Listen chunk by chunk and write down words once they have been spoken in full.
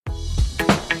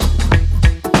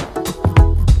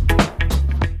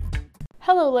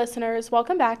listeners.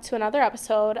 Welcome back to another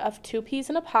episode of Two Peas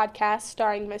in a Podcast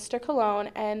starring Mr. Cologne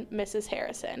and Mrs.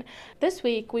 Harrison. This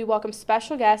week, we welcome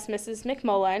special guest Mrs.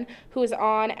 McMullen, who is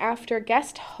on after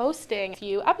guest hosting a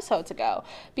few episodes ago.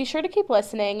 Be sure to keep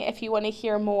listening if you want to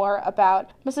hear more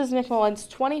about Mrs. McMullen's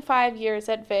 25 years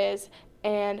at Viz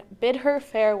and bid her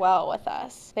farewell with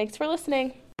us. Thanks for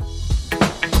listening.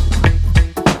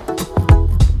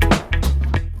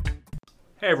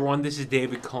 Hey everyone, this is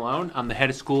David Cologne. I'm the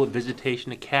head of school at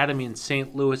Visitation Academy in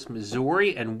St. Louis,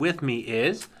 Missouri, and with me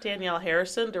is Danielle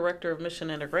Harrison, Director of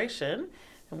Mission Integration,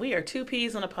 and we are Two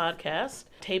Peas in a Podcast,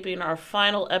 taping our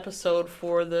final episode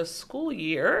for the school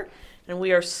year, and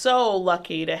we are so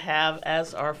lucky to have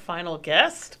as our final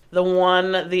guest, the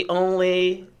one, the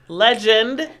only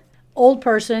legend, old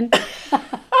person,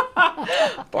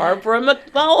 Barbara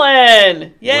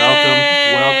McMullen.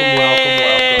 Yay!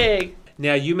 Welcome.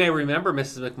 Now, you may remember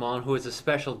Mrs. McMullen, who was a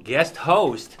special guest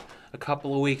host a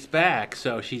couple of weeks back,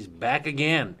 so she's back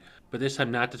again, but this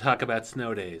time not to talk about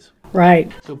snow days.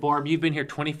 Right. So, Barb, you've been here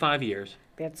 25 years.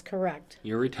 That's correct.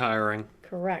 You're retiring.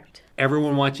 Correct.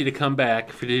 Everyone wants you to come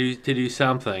back to do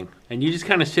something, and you just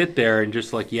kind of sit there and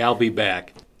just like, yeah, I'll be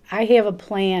back. I have a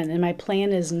plan, and my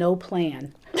plan is no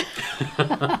plan.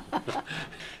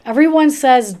 Everyone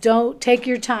says don't take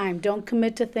your time, don't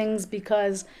commit to things,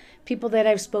 because people that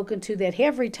I've spoken to that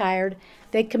have retired,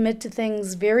 they commit to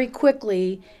things very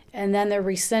quickly and then they're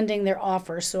rescinding their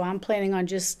offers. So I'm planning on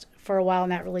just for a while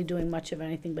not really doing much of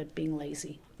anything but being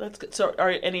lazy. That's good. So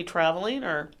are any traveling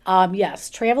or? Yes,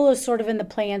 travel is sort of in the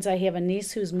plans. I have a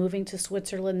niece who's moving to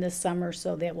Switzerland this summer,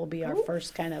 so that will be our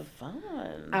first kind of fun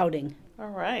outing. All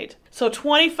right. So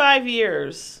 25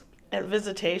 years at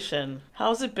Visitation.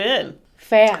 How's it been?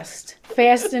 Fast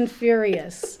and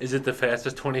furious. Is it the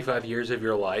fastest 25 years of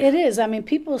your life? It is. I mean,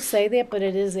 people say that, but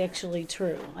it is actually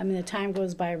true. I mean, the time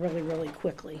goes by really, really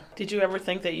quickly. Did you ever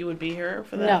think that you would be here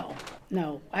for that?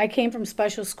 No. I came from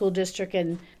special school district,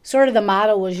 and sort of the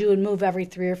motto was you would move every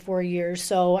 3 or 4 years.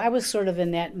 So I was sort of in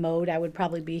that mode. I would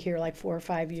probably be here like 4 or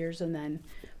 5 years and then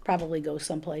probably go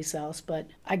someplace else. But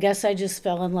I guess I just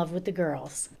fell in love with the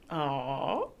girls.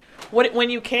 Aww. When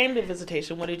you came to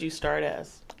Visitation, what did you start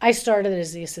as? I started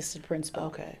as the assistant principal.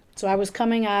 Okay. So I was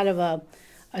coming out of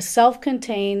a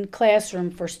self-contained classroom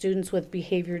for students with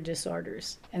behavior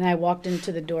disorders. And I walked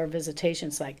into the door of Visitation.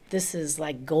 It's like, this is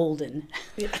like golden.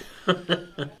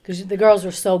 Because the girls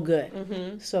were so good.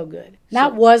 Mm-hmm. So good.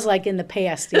 Not was like in the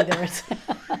past either.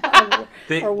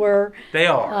 They are.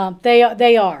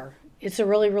 They are. It's a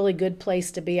really, really good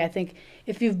place to be. I think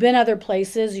if you've been other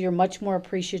places, you're much more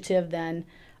appreciative than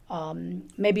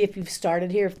maybe if you've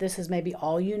started here, if this is maybe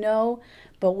all you know.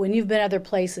 But when you've been other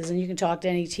places and you can talk to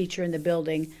any teacher in the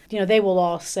building, they will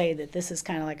all say that this is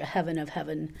kind of like a heaven of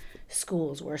heaven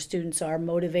schools where students are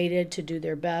motivated to do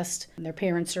their best. And their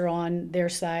parents are on their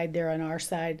side, they're on our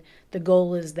side. The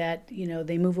goal is that,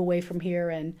 they move away from here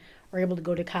and are able to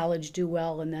go to college, do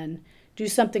well, and then do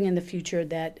something in the future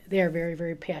that they're very,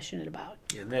 very passionate about.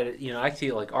 And that, I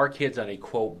see like our kids on a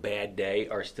quote bad day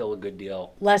are still a good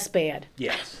deal. Less bad.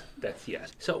 Yes,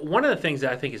 yes. So one of the things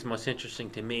that I think is most interesting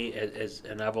to me,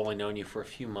 and I've only known you for a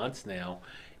few months now,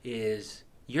 is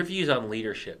your views on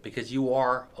leadership, because you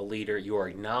are a leader, you are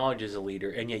acknowledged as a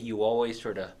leader, and yet you always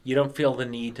you don't feel the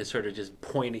need to sort of just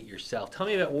point at yourself. Tell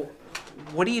me about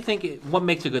what do you think, what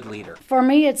makes a good leader? For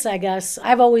me, I guess,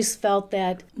 I've always felt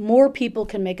that more people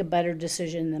can make a better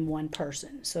decision than one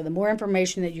person. So the more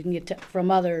information that you can get from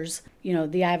others,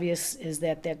 the obvious is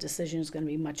that decision is going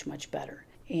to be much, much better.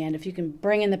 And if you can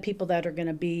bring in the people that are going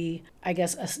to be, I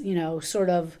guess, sort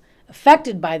of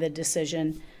affected by the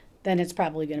decision, then it's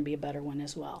probably going to be a better one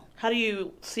as well. How do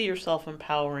you see yourself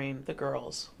empowering the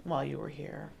girls while you were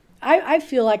here? I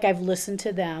feel like I've listened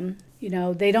to them.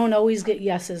 They don't always get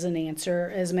yes as an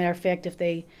answer. As a matter of fact, if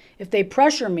they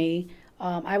pressure me,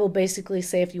 I will basically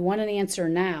say, if you want an answer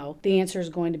now, the answer is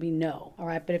going to be no. All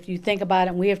right, but if you think about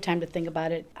it and we have time to think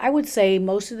about it, I would say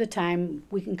most of the time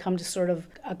we can come to sort of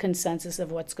a consensus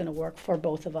of what's going to work for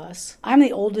both of us. I'm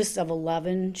the oldest of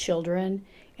 11 children,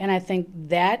 and I think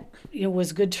that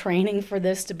was good training for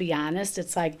this, to be honest.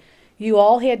 It's like you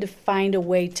all had to find a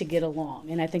way to get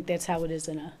along, and I think that's how it is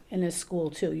in a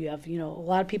school too. You have a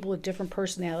lot of people with different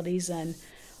personalities, and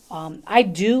I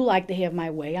do like to have my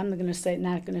way. I'm not going to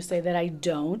say that I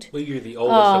don't. Well, you're the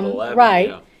oldest of 11,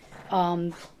 right?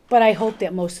 But I hope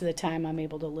that most of the time I'm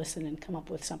able to listen and come up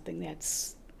with something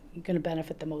that's going to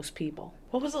benefit the most people.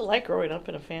 What was it like growing up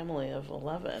in a family of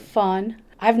 11? Fun.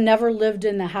 I've never lived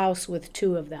in the house with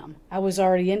 2 of them. I was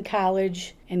already in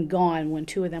college and gone when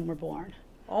 2 of them were born.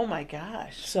 Oh my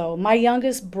gosh. So my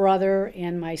youngest brother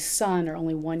and my son are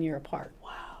only 1 year apart.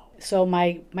 Wow. So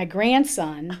my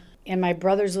grandson and my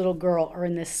brother's little girl are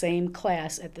in the same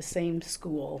class at the same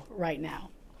school right now.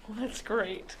 Well, that's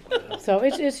great. So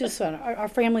it's just fun. Our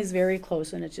family's very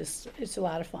close, and it's a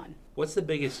lot of fun. What's the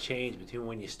biggest change between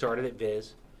when you started at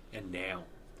Viz and now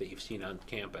that you've seen on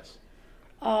campus?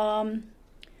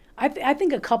 I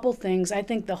think a couple things. I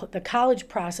think the college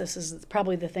process is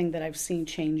probably the thing that I've seen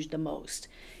change the most.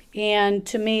 And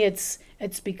to me, it's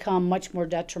become much more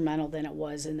detrimental than it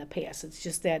was in the past. It's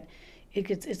just that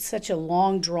it's such a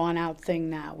long, drawn-out thing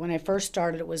now. When I first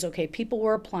started, it was, okay, people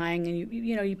were applying, and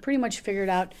you pretty much figured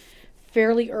out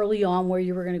fairly early on where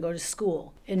you were going to go to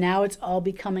school. And now it's all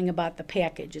becoming about the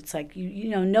package. It's like,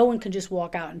 no one can just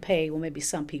walk out and pay, well, maybe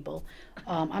some people.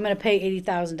 I'm going to pay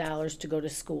 $80,000 to go to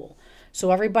school.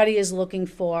 So everybody is looking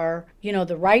for,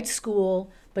 the right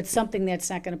school, but something that's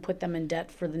not going to put them in debt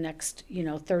for the next,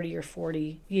 30 or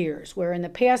 40 years. Where in the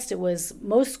past,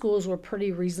 most schools were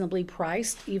pretty reasonably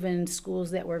priced, even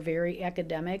schools that were very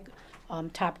academic,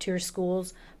 top tier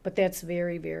schools. But that's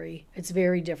it's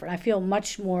very different. I feel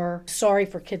much more sorry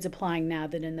for kids applying now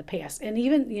than in the past. And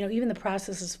even the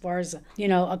process as far as,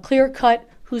 a clear cut,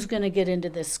 who's going to get into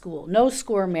this school. No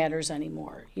score matters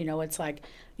anymore. It's like,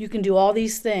 you can do all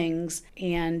these things,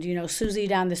 and Susie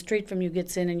down the street from you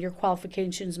gets in, and your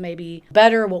qualifications may be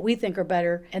better, what we think are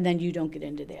better, and then you don't get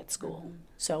into that school.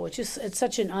 So it's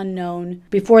such an unknown.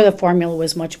 Before, the formula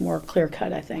was much more clear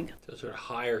cut, I think. So sort of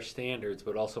higher standards,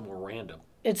 but also more random.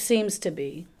 It seems to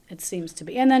be.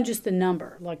 And then just the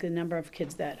number of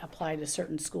kids that apply to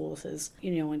certain schools has,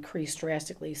 increased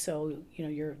drastically. So,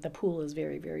 the pool is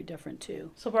very, very different too.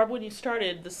 So, Barb, when you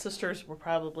started, the sisters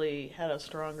had a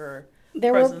stronger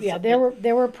There presence.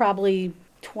 were probably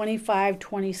 25,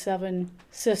 27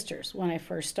 sisters when I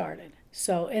first started.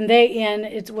 So,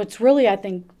 what's really, I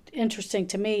think, interesting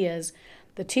to me is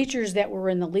the teachers that were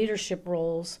in the leadership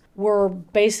roles were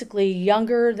basically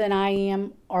younger than I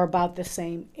am or about the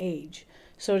same age.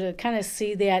 So to kind of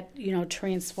see that,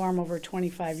 transform over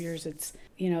 25 years, it's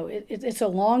a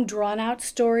long, drawn-out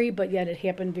story, but yet it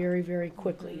happened very, very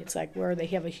quickly. It's like where they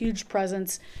have a huge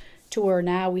presence to where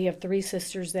now we have 3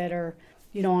 sisters that are,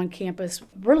 on campus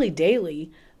really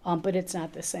daily, but it's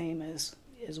not the same as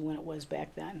when it was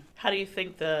back then. How do you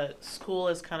think the school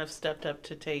has kind of stepped up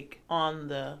to take on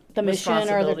the mission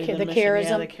or the mission? charism?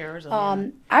 Yeah, the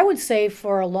charism. I would say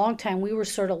for a long time we were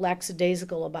sort of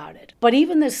lackadaisical about it. But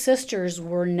even the sisters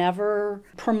were never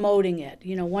promoting it.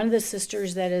 One of the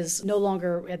sisters that is no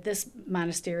longer at this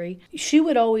monastery, she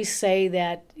would always say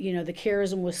that, the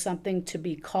charism was something to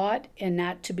be caught and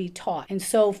not to be taught. And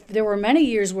so there were many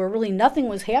years where really nothing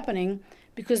was happening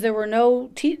because there were no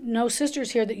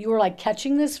sisters here that you were like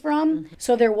catching this from. Mm-hmm.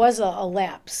 So there was a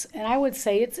lapse. And I would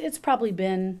say it's probably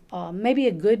been maybe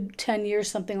a good 10 years,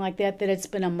 something like that it's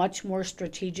been a much more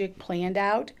strategic, planned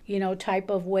out, type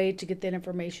of way to get that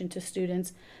information to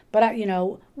students. But,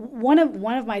 one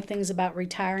of my things about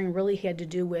retiring really had to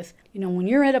do with, when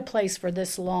you're at a place for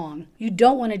this long, you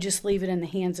don't want to just leave it in the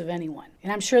hands of anyone.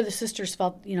 And I'm sure the sisters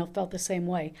felt the same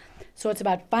way. So it's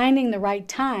about finding the right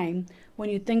time when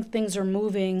you think things are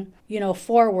moving,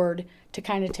 forward to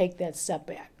kind of take that step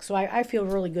back. So I feel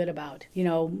really good about,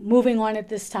 moving on at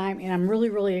this time. And I'm really,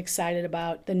 really excited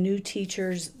about the new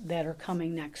teachers that are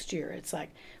coming next year. It's like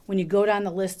when you go down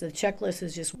the list, the checklist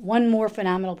is just one more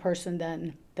phenomenal person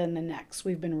than the next.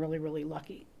 We've been really, really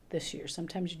lucky this year.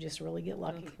 Sometimes you just really get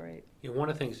lucky. That's right. One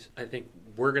of the things I think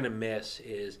we're going to miss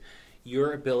is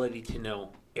your ability to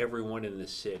know everyone in the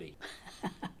city.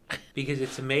 Because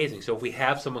it's amazing. So if we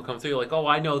have someone come through, like, oh,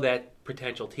 I know that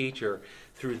potential teacher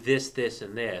through this,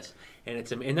 and this,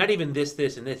 and not even this,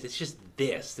 and this. It's just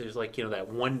this. There's like that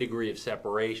 1 degree of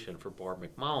separation for Barb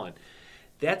McMullen.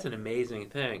 That's an amazing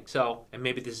thing. So, and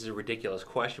maybe this is a ridiculous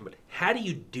question, but how do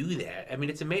you do that? I mean,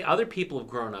 it's amazing. Other people have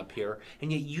grown up here,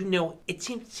 and yet it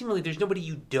seems like there's nobody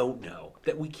you don't know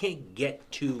that we can't get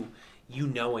to you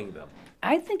knowing them.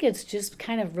 I think it's just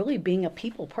kind of really being a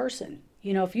people person.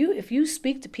 If you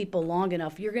speak to people long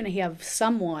enough, you're going to have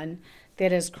someone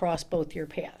that has crossed both your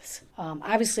paths.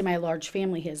 Obviously, my large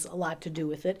family has a lot to do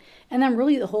with it. And then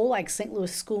really the whole St.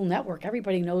 Louis school network,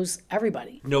 everybody knows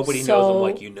everybody. Nobody knows them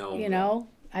like you know them.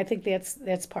 I think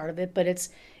that's part of it. But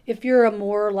if you're a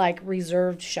more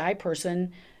reserved, shy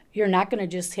person, you're not going to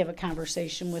just have a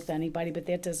conversation with anybody. But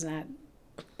that does not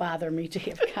bother me to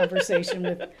have a conversation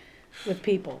with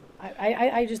people.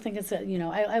 I just think it's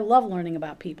I love learning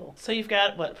about people. So you've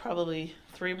got, probably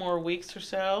 3 more weeks or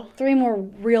so? 3 more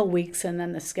real weeks and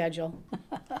then the schedule.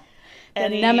 The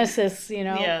nemesis,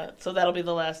 Yeah, so that'll be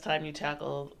the last time you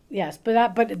tackle. Yes,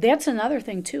 but that's another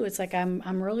thing too. It's like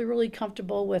I'm really, really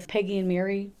comfortable with Peggy and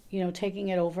Mary, taking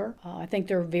it over. I think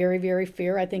they're very, very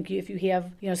fair. I think if you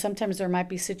have, sometimes there might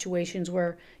be situations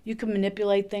where you can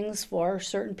manipulate things for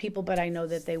certain people, but I know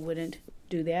that they wouldn't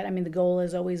do that. I mean, the goal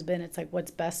has always been, it's like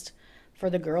what's best for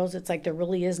the girls. It's like there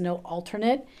really is no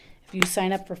alternate. If you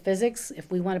sign up for physics, if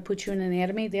we want to put you in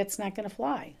anatomy, that's not going to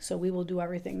fly. So we will do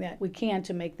everything that we can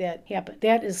to make that happen.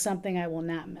 That is something I will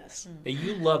not miss. Now,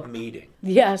 you love meeting.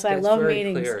 Yes, I That's love very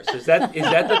meetings. Clear. So is that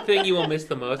the thing you will miss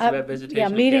the most about Visitation Yeah,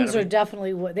 meetings Academy? are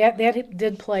definitely that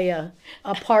did play a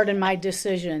part in my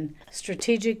decision.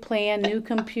 Strategic plan, new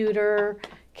computer,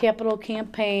 capital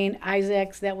campaign,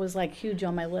 Isaacs, that was like huge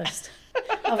on my list.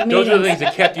 Those are the things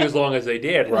that kept you as long as they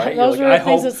did, right? Those You're are the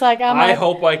things that's like, I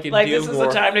hope I can Like, do this is more.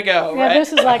 the time to go, Yeah, right?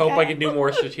 this is I like hope I can do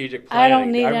more strategic planning. I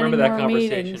don't need I remember any that more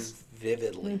conversation meetings.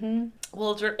 vividly. Mm-hmm.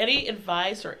 Well, is there any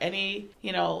advice or any,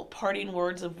 parting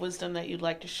words of wisdom that you'd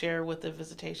like to share with the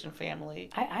Visitation family?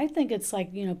 I think it's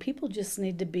like, people just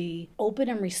need to be open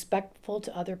and respectful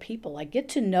to other people. Like, get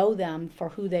to know them for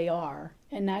who they are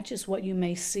and not just what you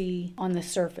may see on the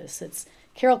surface. It's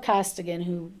Carol Costigan,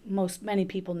 who many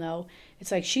people know.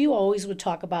 It's like she always would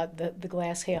talk about the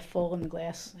glass half full and the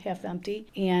glass half empty.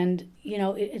 And,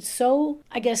 it's so,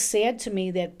 I guess, sad to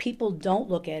me that people don't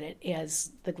look at it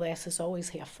as the glass is always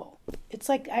half full. It's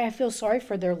like I feel sorry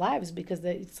for their lives because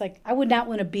it's like I would not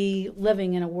want to be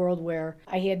living in a world where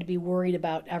I had to be worried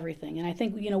about everything. And I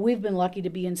think, we've been lucky to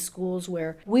be in schools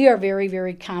where we are very,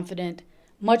 very confident,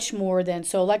 much more than,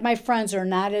 so like my friends are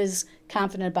not as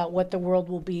confident about what the world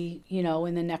will be,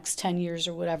 in the next 10 years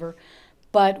or whatever.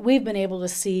 But we've been able to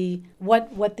see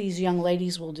what these young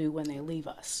ladies will do when they leave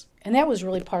us. And that was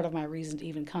really part of my reason to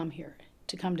even come here,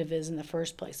 to come to Viz in the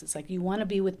first place. It's like you want to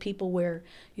be with people where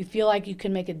you feel like you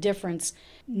can make a difference,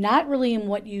 not really in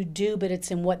what you do, but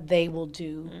it's in what they will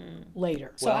do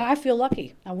later. So Well, I feel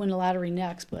lucky. I win the lottery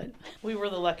next, but We are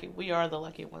the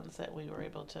lucky ones that we were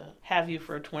able to have you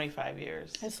for 25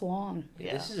 years. it's long.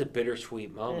 Yeah. This is a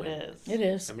bittersweet moment. It is. It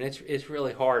is. I mean, it's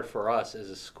really hard for us as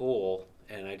a school,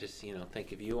 and I just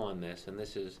think of you on this, and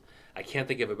I can't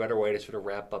think of a better way to sort of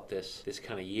wrap up this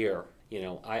kind of year.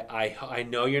 I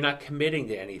know you're not committing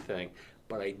to anything,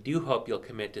 but I do hope you'll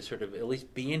commit to sort of at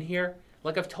least being here.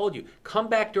 Like I've told you, come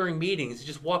back during meetings,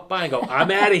 just walk by and go,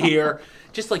 I'm out of here.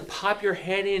 Just like pop your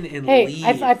head in and leave.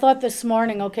 I thought this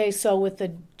morning, okay, so with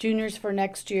the juniors for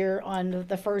next year on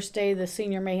the first day, the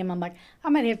senior mayhem, I'm like, I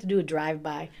might have to do a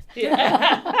drive-by.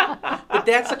 But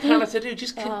that's the kind of stuff to do.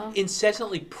 Just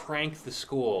incessantly prank the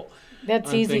school.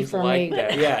 That's on easy things for like me.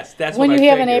 That. Yes, that's When what you I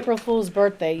have an figured. April Fool's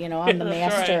birthday, I'm the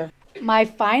That's master. My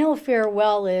final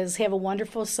farewell is have a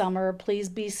wonderful summer. Please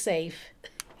be safe.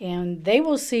 And they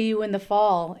will see you in the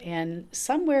fall. And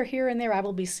somewhere here and there, I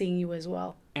will be seeing you as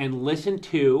well. And listen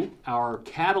to our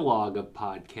catalog of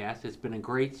podcasts. It's been a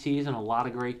great season, a lot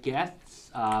of great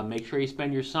guests. Make sure you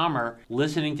spend your summer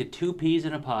listening to Two Peas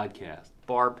in a Podcast.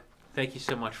 Barb, thank you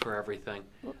so much for everything.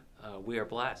 We are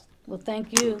blessed. Well,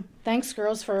 thank you. Thanks,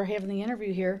 girls, for having the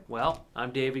interview here. Well,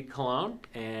 I'm David Colon,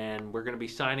 and we're going to be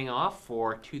signing off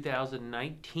for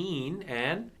 2019.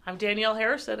 And I'm Danielle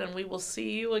Harrison, and we will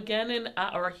see you again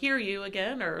or hear you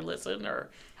again, or listen,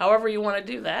 or however you want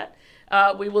to do that.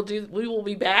 We will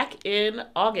be back in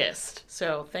August.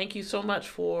 So thank you so much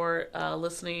for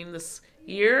listening this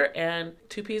year, and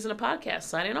Two Peas in a Podcast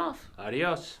signing off.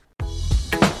 adios.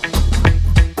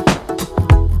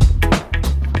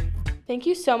 Thank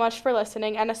you so much for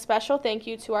listening, and a special thank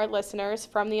you to our listeners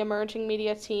from the Emerging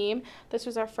Media team. This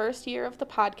was our first year of the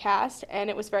podcast, and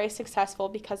it was very successful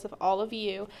because of all of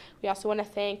you. We also want to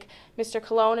thank Mr.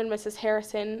 Colon and Mrs.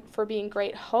 Harrison for being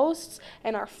great hosts,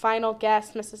 and our final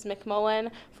guest, Mrs. McMullen,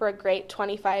 for a great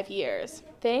 25 years.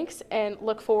 Thanks, and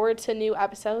look forward to new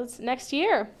episodes next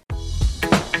year.